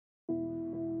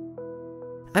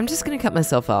I'm just gonna cut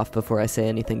myself off before I say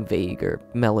anything vague or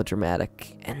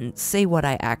melodramatic, and say what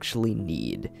I actually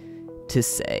need to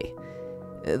say.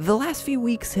 The last few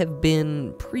weeks have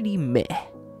been pretty meh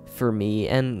for me,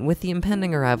 and with the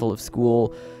impending arrival of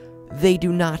school, they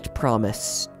do not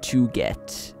promise to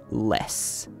get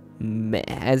less meh.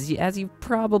 As you've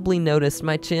probably noticed,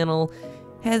 my channel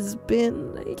has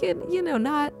been, you know,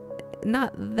 not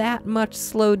that much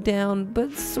slowed down,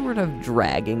 but sort of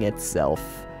dragging itself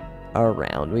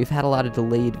around. We've had a lot of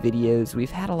delayed videos,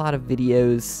 we've had a lot of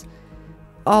videos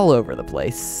all over the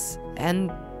place,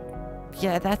 and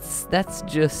yeah, that's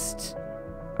just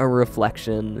a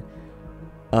reflection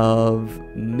of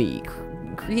me.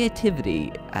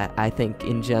 Creativity, I think,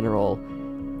 in general,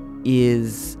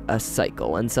 is a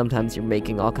cycle, and sometimes you're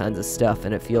making all kinds of stuff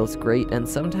and it feels great, and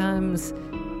sometimes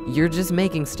you're just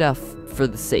making stuff for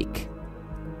the sake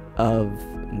of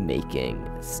making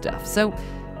stuff. So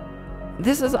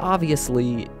this is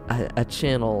obviously a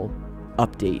channel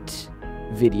update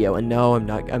video, and no, I'm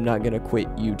not gonna quit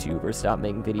YouTube or stop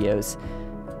making videos.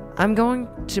 I'm going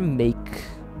to make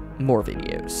more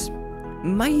videos.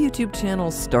 My YouTube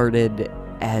channel started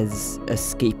as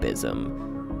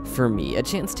escapism for me, a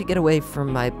chance to get away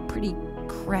from my pretty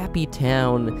crappy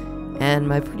town and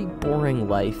my pretty boring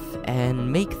life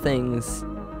and make things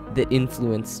that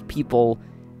influenced people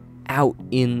out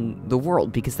in the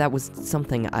world, because that was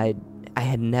something I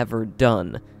had never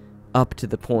done up to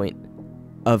the point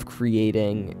of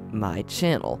creating my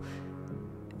channel.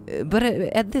 But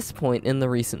at this point in the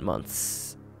recent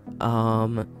months,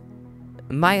 my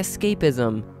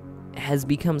escapism has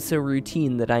become so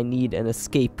routine that I need an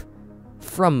escape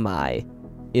from my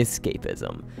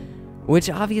escapism, which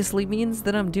obviously means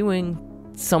that I'm doing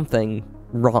something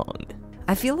wrong.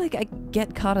 I feel like I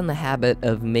get caught in the habit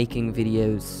of making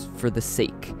videos for the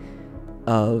sake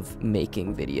of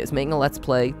making videos, making a Let's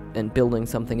Play and building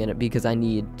something in it because I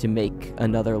need to make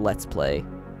another Let's Play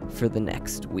for the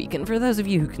next week. And for those of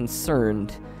you who are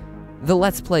concerned, the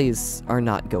Let's Plays are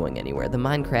not going anywhere. The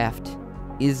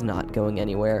Minecraft is not going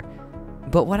anywhere.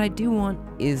 But what I do want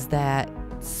is that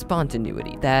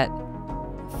spontaneity, that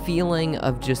feeling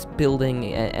of just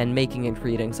building and making and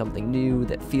creating something new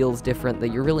that feels different, that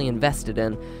you're really invested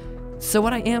in. So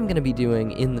what I am going to be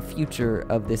doing in the future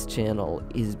of this channel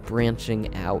is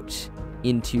branching out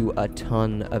into a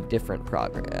ton of different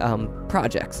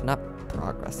projects, not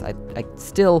progress. I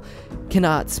still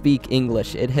cannot speak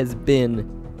English. It has been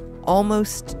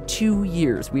almost 2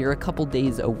 years. We are a couple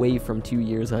days away from 2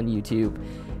 years on YouTube,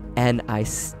 and I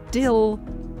still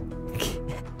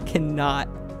cannot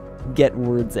get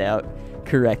words out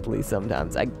correctly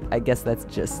sometimes. I guess that's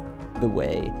just the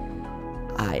way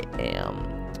I am.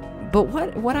 But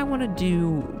what I want to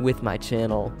do with my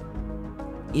channel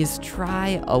is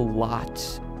try a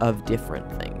lot of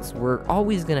different things. We're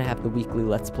always going to have the weekly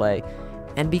Let's Play,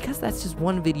 and because that's just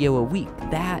one video a week,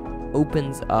 that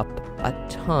opens up a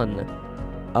ton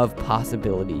of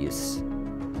possibilities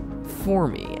for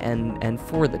me and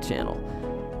for the channel.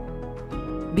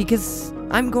 Because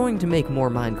I'm going to make more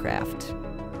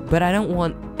Minecraft, but I don't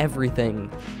want everything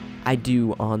I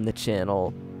do on the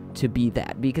channel to be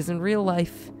that, because in real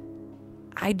life,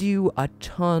 I do a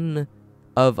ton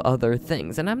of other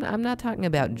things, and I'm not talking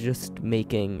about just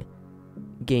making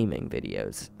gaming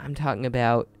videos. I'm talking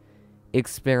about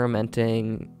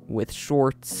experimenting with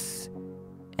shorts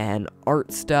and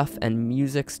art stuff and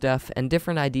music stuff and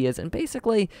different ideas, and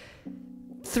basically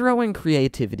throwing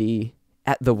creativity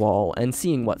at the wall and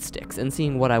seeing what sticks and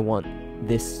seeing what I want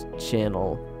this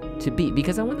channel to be,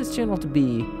 because I want this channel to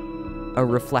be a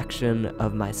reflection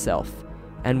of myself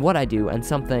and what I do, and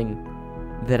something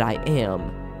that I am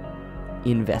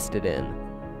invested in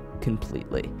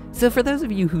completely. So for those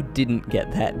of you who didn't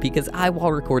get that, because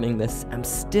while recording this, I'm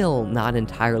still not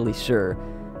entirely sure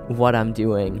what I'm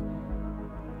doing,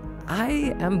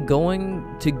 I am going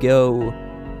to go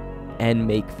and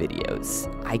make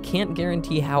videos. I can't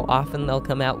guarantee how often they'll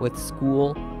come out with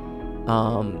school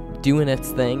doing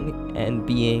its thing and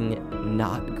being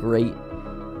not great,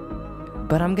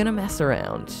 but I'm gonna mess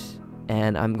around,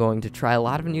 and I'm going to try a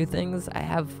lot of new things. I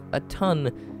have a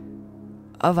ton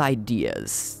of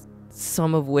ideas,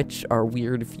 some of which are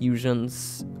weird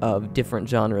fusions of different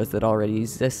genres that already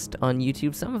exist on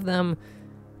YouTube, some of them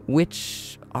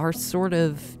which are sort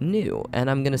of new, and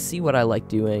I'm gonna see what I like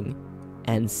doing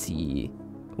and see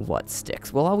what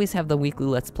sticks. We'll always have the weekly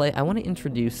Let's Play. I want to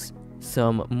introduce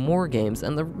some more games,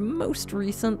 and the most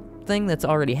recent thing that's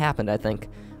already happened, I think,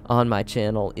 on my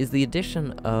channel is the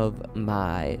addition of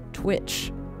my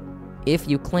Twitch. If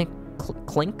you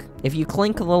if you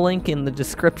click the link in the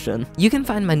description, you can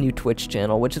find my new Twitch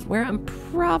channel, which is where I'm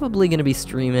probably going to be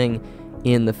streaming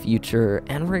in the future,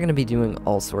 and we're going to be doing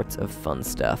all sorts of fun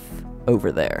stuff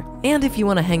over there. And if you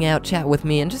want to hang out, chat with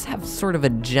me, and just have sort of a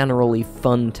generally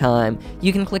fun time,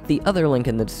 you can click the other link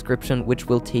in the description, which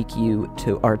will take you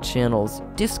to our channel's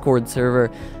Discord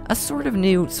server, a sort of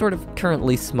new, sort of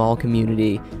currently small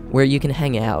community where you can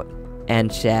hang out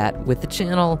and chat with the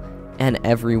channel and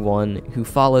everyone who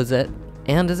follows it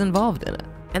and is involved in it.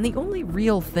 And the only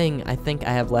real thing I think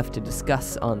I have left to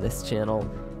discuss on this channel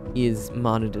is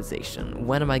monetization.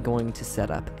 When am I going to set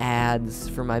up ads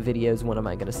for my videos? When am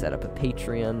I going to set up a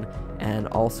Patreon and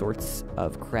all sorts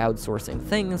of crowdsourcing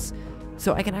things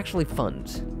so I can actually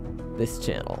fund this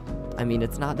channel? I mean,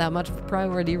 it's not that much of a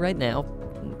priority right now.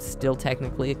 I'm still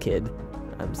technically a kid.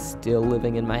 I'm still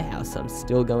living in my house. I'm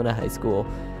still going to high school.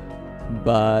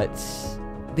 But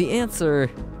the answer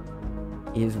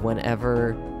is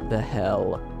whenever the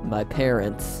hell my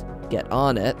parents get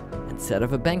on it and set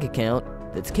up a bank account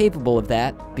that's capable of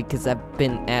that, because I've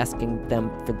been asking them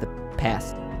for the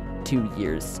past 2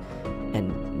 years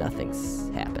and nothing's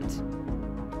happened.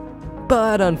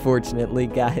 But unfortunately,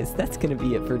 guys, that's gonna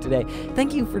be it for today.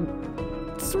 Thank you for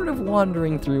sort of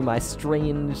wandering through my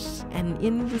strange and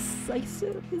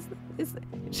indecisive,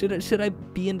 should I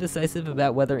be indecisive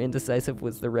about whether indecisive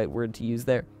was the right word to use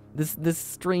there? This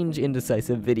strange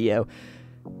indecisive video,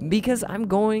 because I'm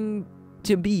going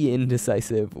to be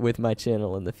indecisive with my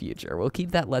channel in the future. We'll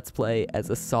keep that Let's Play as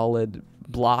a solid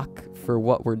block for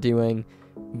what we're doing,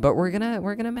 but we're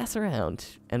gonna mess around,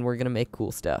 and we're gonna make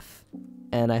cool stuff,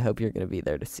 and I hope you're gonna be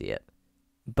there to see it.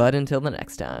 But until the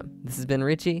next time, this has been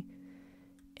Richie,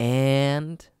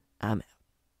 and I'm out.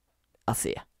 I'll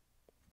see ya.